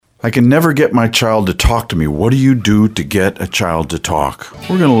I can never get my child to talk to me. What do you do to get a child to talk?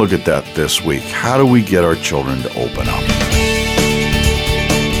 We're going to look at that this week. How do we get our children to open up?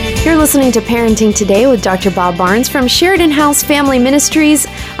 You're listening to Parenting Today with Dr. Bob Barnes from Sheridan House Family Ministries.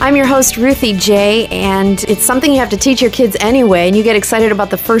 I'm your host, Ruthie J., and it's something you have to teach your kids anyway, and you get excited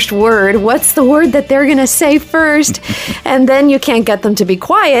about the first word. What's the word that they're going to say first? And then you can't get them to be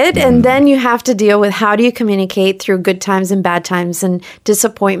quiet, and then you have to deal with how do you communicate through good times and bad times and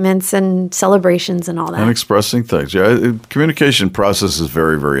disappointments and celebrations and all that. And expressing things. Yeah, communication process is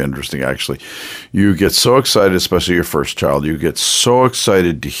very, very interesting, actually. You get so excited, especially your first child, you get so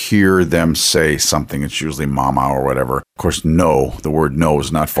excited to hear them say something. It's usually mama or whatever. Of course, no, the word no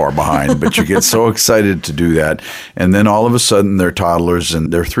is not far behind, but you get so excited to do that. And then all of a sudden they're toddlers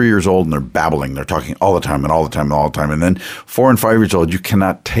and they're 3 years old and they're babbling. They're talking all the time and all the time and all the time. And then 4 and 5 years old, you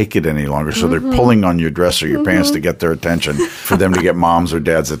cannot take it any longer. So they're pulling on your dress or your pants to get their attention, for them to get mom's or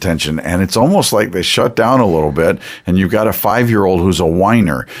dad's attention. And it's almost like they shut down a little bit. And you've got a 5-year-old who's a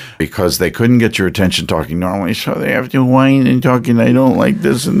whiner because they couldn't get your attention talking normally. So they have to whine and talking. I don't like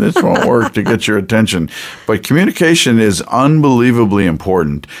this and this won't work to get your attention. But communication is unbelievably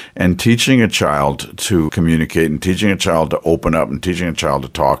important, and teaching a child to communicate and teaching a child to open up and teaching a child to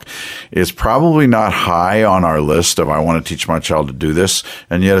talk is probably not high on our list of I want to teach my child to do this,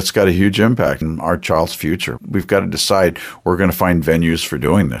 and yet it's got a huge impact on our child's future. We've got to decide we're going to find venues for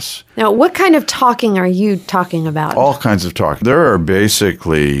doing this. Now, what kind of talking are you talking about? All kinds of talk. There are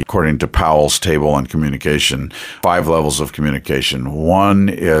basically, according to Powell's table on communication, 5 levels of communication. One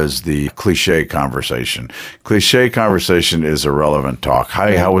is the cliche conversation. Cliche conversation is irrelevant talk.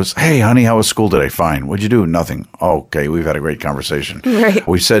 Hey, honey, how was school today? Fine. What'd you do? Nothing. Okay, we've had a great conversation. Right.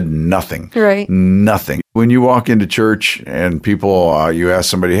 We said nothing. Right. Nothing. When you walk into church and people, you ask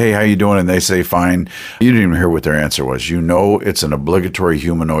somebody, hey, how you doing? And they say, fine. You didn't even hear what their answer was. You know it's an obligatory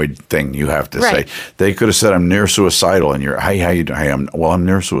humanoid thing you have to say. They could have said, I'm near suicidal. And you're, hey, how you doing? Hey, I'm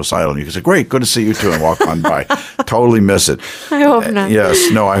near suicidal. And you could say, great, good to see you too, and walk on by. Totally miss it. I hope not. Yes,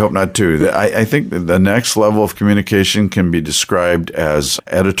 no, I hope not too. I think the next level of communication can be described as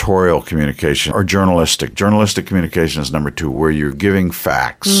editorial communication or journalistic. Journalistic communication is number 2, where you're giving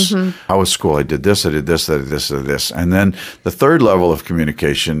facts. How was school? I did this, I did this, I did this, I did this. And then the third level of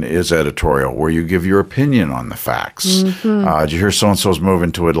communication is editorial, where you give your opinion on the facts. Did you hear so-and-so's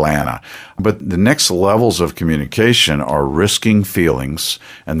moving to Atlanta? But the next levels of communication are risking feelings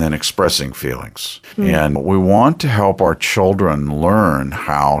and then expressing feelings. And we want to help our children learn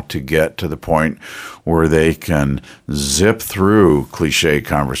how to get to the point where they can zip through cliche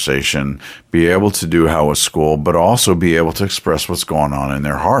conversation, be able to do how was school, but also be able to express what's going on in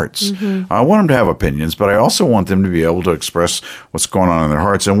their hearts. I want them to have opinions, but I also want them to be able to express what's going on in their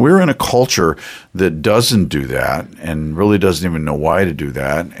hearts. And we're in a culture that doesn't do that and really doesn't even know why to do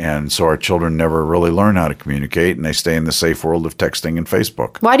that. And so our children never really learn how to communicate, and they stay in the safe world of texting and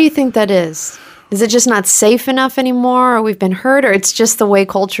Facebook. Why do you think that is? Is it just not safe enough anymore, or we've been hurt, or it's just the way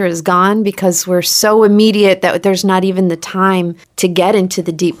culture has gone because we're so immediate that there's not even the time to get into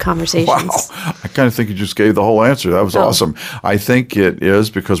the deep conversations? Wow. I kind of think you just gave the whole answer. That was awesome. I think it is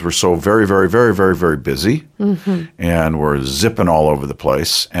because we're so very, very, very, very, very busy, and we're zipping all over the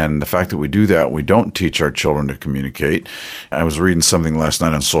place. And the fact that we do that, we don't teach our children to communicate. I was reading something last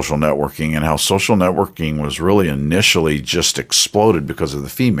night on social networking and how social networking was really initially just exploded because of the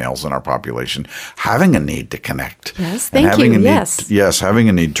females in our population having a need to connect. Yes, thank you. Yes, having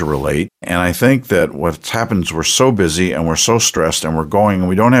a need to relate. And I think that what happens is we're so busy and we're so stressed and we're going and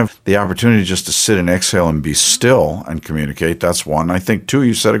we don't have the opportunity just to sit and exhale and be still and communicate. That's one. I think, 2,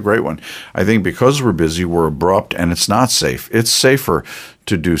 you said a great one. I think because we're busy, we're abrupt, and it's not safe. It's safer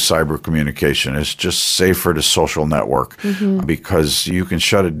to do cyber communication. It's just safer to social network because you can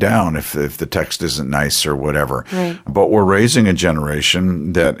shut it down if the text isn't nice or whatever. Right. But we're raising a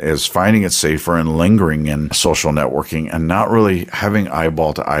generation that is finding it safer and lingering in social networking and not really having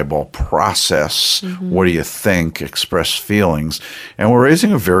eyeball-to-eyeball process. What do you think? Express feelings. And we're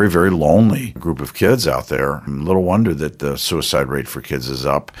raising a very, very lonely group of kids out there. Little wonder that the suicide rate for kids is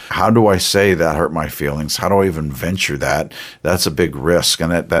up. How do I say that hurt my feelings? How do I even venture that? That's a big risk.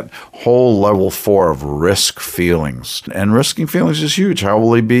 And that whole level 4 of risk feelings. And risking feelings is huge. How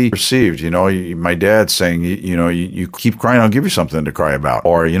will they be received? You know, my dad saying, you keep crying, I'll give you something to cry about.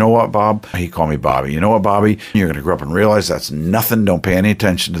 Or, you know what, Bob? He called me Bobby. You know what, Bobby? You're going to grow up and realize that's nothing. Don't pay any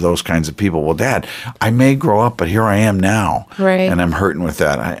attention to those kinds of people. Well, Dad, I may grow up, but here I am now. Right. And I'm hurting with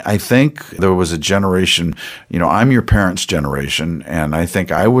that. I think there was a generation, I'm your parents' generation, and I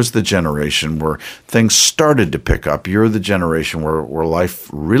think I was the generation where things started to pick up. You're the generation where life life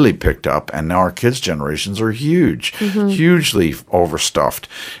really picked up, and now our kids' generations are huge, hugely overstuffed.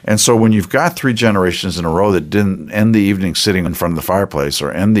 And so when you've got 3 generations in a row that didn't end the evening sitting in front of the fireplace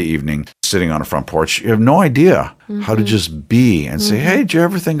or end the evening sitting on a front porch, you have no idea how to just be and say, hey, did you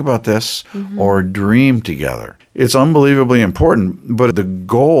ever think about this? Or dream together. It's unbelievably important, but the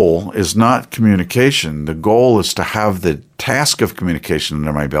goal is not communication. The goal is to have the task of communication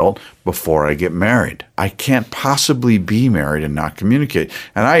under my belt before I get married. I can't possibly be married and not communicate.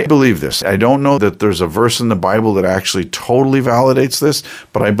 And I believe this. I don't know that there's a verse in the Bible that actually totally validates this,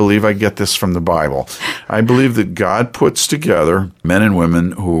 but I believe I get this from the Bible. I believe that God puts together men and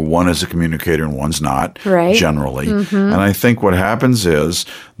women who one is a communicator and one's not, generally. And I think what happens is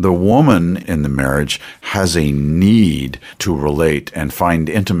the woman in the marriage has a need to relate and find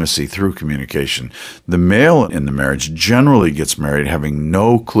intimacy through communication. The male in the marriage generally gets married having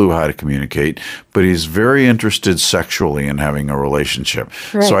no clue how to communicate, but he's very interested sexually in having a relationship.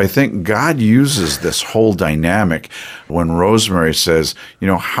 So I think God uses this whole dynamic when Rosemary says,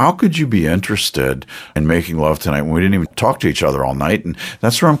 how could you be interested in making love tonight when we didn't even talk to each other all night? And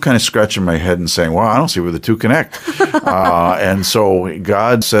that's where I'm kind of scratching my head and saying, well, I don't see where the two connect. And so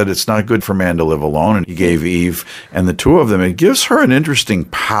God said it's not good for man to live alone, and he gave Eve and the two of them. It gives her an interesting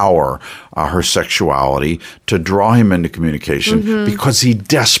power, her sexuality, to draw him into communication because he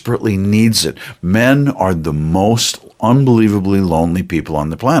desperately needs it. Men are the most unbelievably lonely people on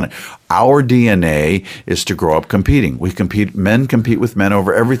the planet. Our DNA is to grow up competing. Men compete with men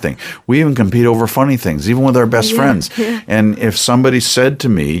over everything. We even compete over funny things, even with our best friends. And if somebody said to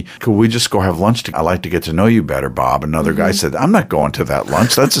me, could we just go have lunch? I'd like to get to know you better, Bob. Another guy said, I'm not going to that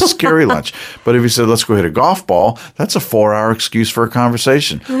lunch. That's a scary lunch. But if he said, let's go hit a golf ball, that's a 4-hour excuse for a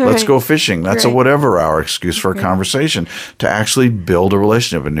conversation. Let's go fishing. That's a whatever-hour excuse for a conversation to actually build a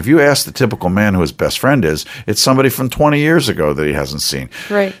relationship. And if you ask the typical man who his best friend is, it's somebody from 20 years ago that he hasn't seen.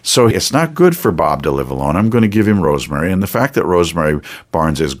 So it's not good for Bob to live alone. I'm going to give him Rosemary. And the fact that Rosemary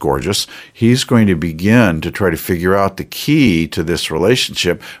Barnes is gorgeous, he's going to begin to try to figure out the key to this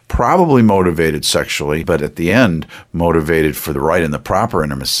relationship, probably motivated sexually, but at the end, motivated for the right and the proper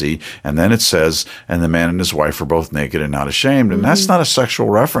intimacy. And then it says, and the man and his wife are both naked and not ashamed. And that's not a sexual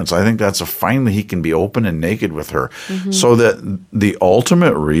reference. I think that's finally he can be open and naked with her. So that the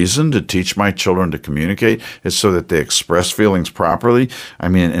ultimate reason to teach my children to communicate is so that they express feelings properly. I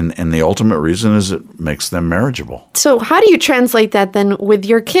mean, and the ultimate reason is it makes them marriageable. So how do you translate that then with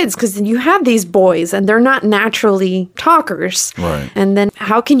your kids? Because you have these boys and they're not naturally talkers. And then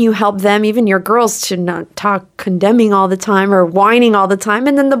how can you help them, even your girls, to not talk condemning all the time or whining all the time?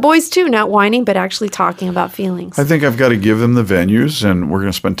 And then the boys too, not whining, but actually talking about feelings. I think I've got to give them the venues, and we're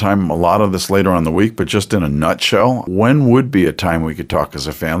going to spend time a lot of this later on in the week, but just in a nutshell, when would be a time we could talk as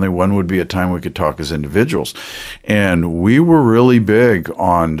a family? When would be a time we could talk as individuals? And we were really big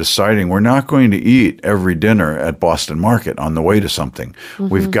on deciding we're not going to eat every dinner at Boston Market on the way to something.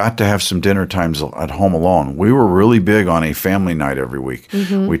 We've got to have some dinner times at home alone. We were really big on a family night every week.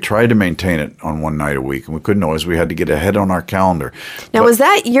 We tried to maintain it on one night a week, and we couldn't always. We had to get ahead on our calendar. Now, was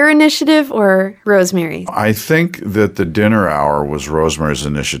that your initiative or Rosemary's? I think that the dinner hour was Rosemary's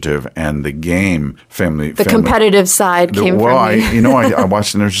initiative, and the game The competitive side came from me. I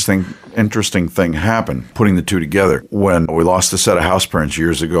watched an interesting thing happen, putting the two together. When we lost a set of house parents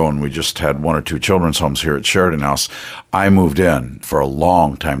years ago and we just had 1 or 2 children's homes here at Sheridan House, I moved in for a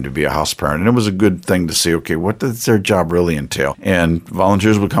long time to be a house parent. And it was a good thing to see, okay, what does their job really entail? And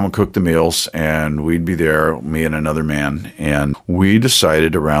volunteers would come and cook the meals, and we'd be there, me and another man. And we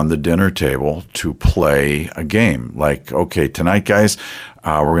decided around the dinner table to play a game. Like, okay, tonight, guys,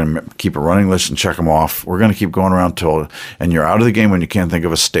 we're going to keep a running list and check them off. We're going to keep going around and you're out of the game when you can't think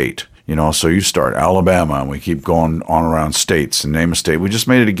of a state. So you start Alabama, and we keep going on around states and name a state. We just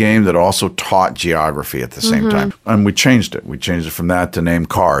made it a game that also taught geography at the same time. And we changed it. We changed it from that to name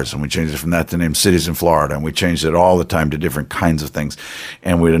cars, and we changed it from that to name cities in Florida, and we changed it all the time to different kinds of things.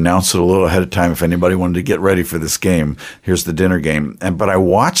 And we'd announce it a little ahead of time if anybody wanted to get ready for this game. Here's the dinner game. But I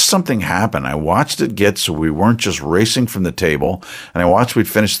watched something happen. I watched it get so we weren't just racing from the table, and I watched we'd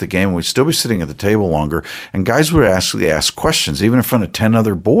finish the game, and we'd still be sitting at the table longer, and guys would actually ask questions, even in front of 10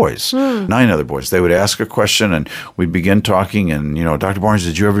 other boys. 9 other boys. They would ask a question, and we'd begin talking, and, Dr. Barnes,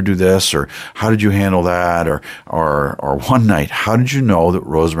 did you ever do this? Or how did you handle that? Or one night, how did you know that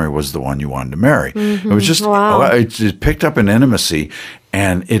Rosemary was the one you wanted to marry? It was just, it picked up an intimacy.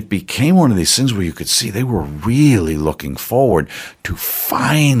 And it became one of these things where you could see they were really looking forward to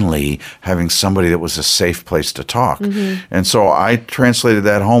finally having somebody that was a safe place to talk. And so I translated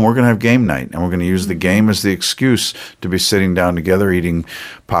that home. We're going to have game night, and we're going to use the game as the excuse to be sitting down together, eating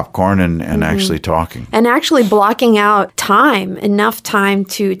popcorn and actually talking. And actually blocking out time, enough time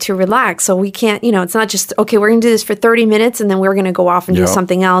to relax. So we can't, it's not just, okay, we're going to do this for 30 minutes and then we're going to go off and do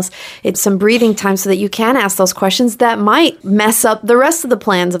something else. It's some breathing time so that you can ask those questions that might mess up the rest of the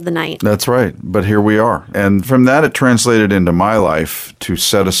plans of the night. That's right. But here we are. And from that, it translated into my life to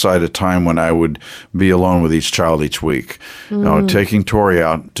set aside a time when I would be alone with each child each week. Taking Tori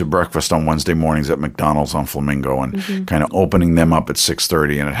out to breakfast on Wednesday mornings at McDonald's on Flamingo and kind of opening them up at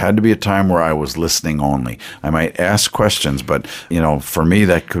 6:30. And it had to be a time where I was listening only. I might ask questions, but, for me,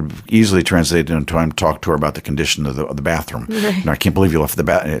 that could easily translate into time to talk to her about the condition of the bathroom. Right. I can't believe you left the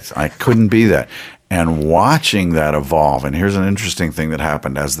bathroom. I couldn't be that. And watching that evolve, and here's an interesting thing that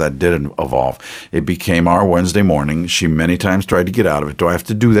happened as that did evolve. It became our Wednesday morning. She many times tried to get out of it. Do I have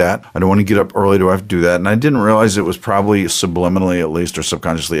to do that? I don't want to get up early. Do I have to do that? And I didn't realize it was probably subliminally, at least, or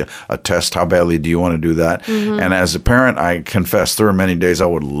subconsciously, a test. How badly do you want to do that? And as a parent, I confess there were many days I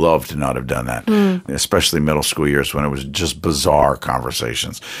would love to not have done that, especially middle school years when it was just bizarre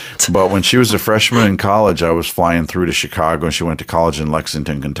conversations. But when she was a freshman in college, I was flying through to Chicago, and she went to college in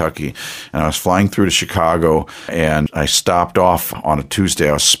Lexington, Kentucky, and I was flying through to Chicago, and I stopped off on a Tuesday.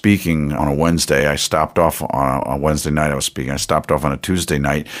 I was speaking on a Wednesday. I stopped off on a Wednesday night. I was speaking. I stopped off on a Tuesday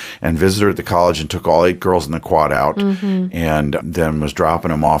night and visited at the college and took all 8 girls in the quad out and then was dropping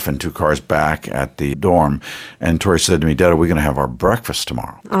them off in 2 cars back at the dorm. And Tori said to me, "Dad, are we going to have our breakfast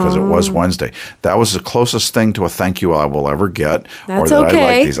tomorrow?" Because it was Wednesday. That was the closest thing to a thank you I will ever get. That's or that okay.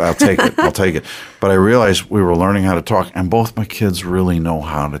 I like these. I'll take it. I'll take it. But I realized we were learning how to talk, and both my kids really know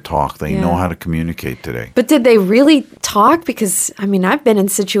how to talk. They know how to communicate today. But did they really talk? Because, I've been in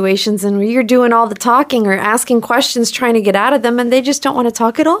situations and you're doing all the talking or asking questions, trying to get out of them, and they just don't want to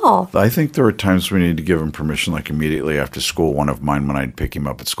talk at all. I think there are times we need to give them permission, like immediately after school. One of mine, when I'd pick him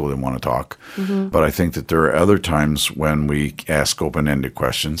up at school, didn't want to talk. But I think that there are other times when we ask open-ended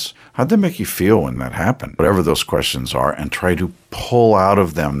questions. How'd that make you feel when that happened? Whatever those questions are, and try to pull out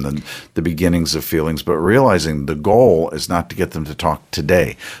of them the beginnings of feelings, but realizing the goal is not to get them to talk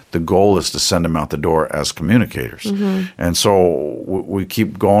today. The goal is to send them out the door as communicators. And so we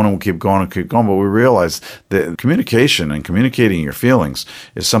keep going and we keep going and keep going, but we realize that communication and communicating your feelings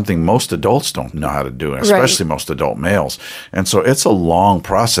is something most adults don't know how to do, especially most adult males. And so it's a long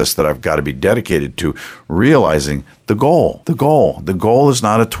process that I've got to be dedicated to realizing the goal. The goal is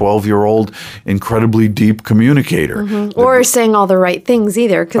not a 12-year-old incredibly deep communicator. Or saying all the right things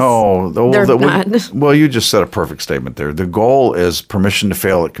either, because they're not. Well, you just said a perfect statement there. The goal is permission to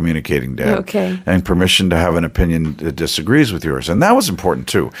fail at communicating, Dad. Okay. And permission to have an opinion that disagrees with yours. And that was important,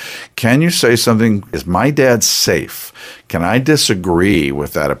 too. Can you say something, is my dad safe? Can I disagree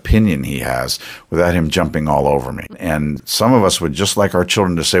with that opinion he has without him jumping all over me? And some of us would just like our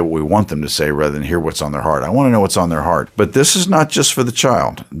children to say what we want them to say rather than hear what's on their heart. I want to know what's on their heart. But this is not just for the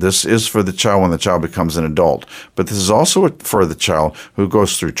child. This is for the child when the child becomes an adult. But this is also for the child who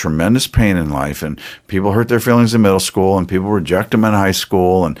goes through tremendous pain in life, and people hurt their feelings in middle school, and people reject them in high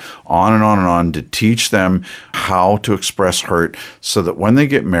school, and on and on and on, to teach them how to express hurt so that when they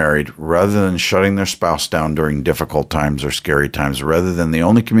get married, rather than shutting their spouse down during difficult times or scary times, rather than the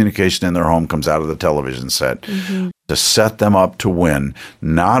only communication in their home comes out of the television set, to set them up to win,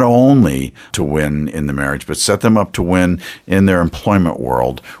 not only to win in the marriage, but set them up to win in their employment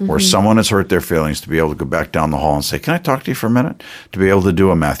world, where someone has hurt their feelings, to be able to go back down the hall and say, "Can I talk to you for a minute?" To be able to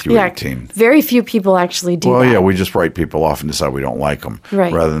do a Matthew 18. Very few people actually do that. Well, yeah, we just write people off and decide we don't like them,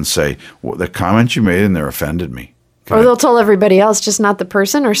 rather than say, well, the comment you made in there offended me. Or they'll tell everybody else, just not the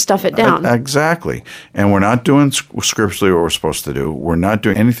person, or stuff it down. Exactly. And we're not doing scripturally what we're supposed to do. We're not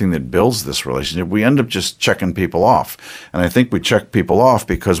doing anything that builds this relationship. We end up just checking people off. And I think we check people off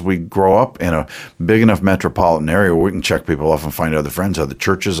because we grow up in a big enough metropolitan area where we can check people off and find other friends, other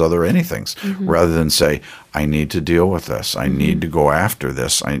churches, other anythings, rather than say, I need to deal with this. I need to go after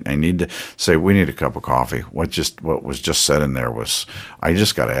this. I need to say, we need a cup of coffee. What was just said in there was, I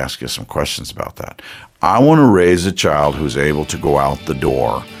just got to ask you some questions about that. I want to raise a child who's able to go out the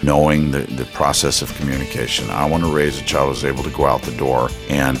door knowing the process of communication. I want to raise a child who's able to go out the door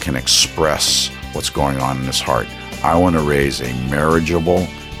and can express what's going on in his heart. I want to raise a marriageable,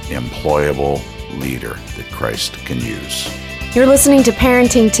 employable leader that Christ can use. You're listening to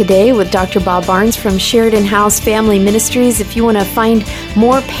Parenting Today with Dr. Bob Barnes from Sheridan House Family Ministries. If you want to find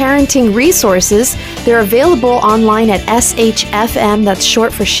more parenting resources, They're available online at SHFM, that's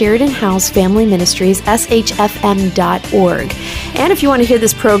short for Sheridan House Family Ministries, shfm.org. And if you want to hear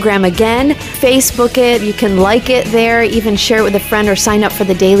this program again, Facebook it, you can like it there, even share it with a friend or sign up for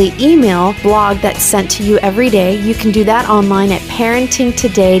the daily email blog that's sent to you every day. You can do that online at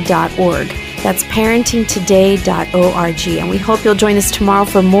parentingtoday.org. That's parentingtoday.org. And we hope you'll join us tomorrow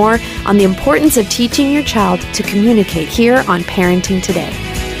for more on the importance of teaching your child to communicate here on Parenting Today.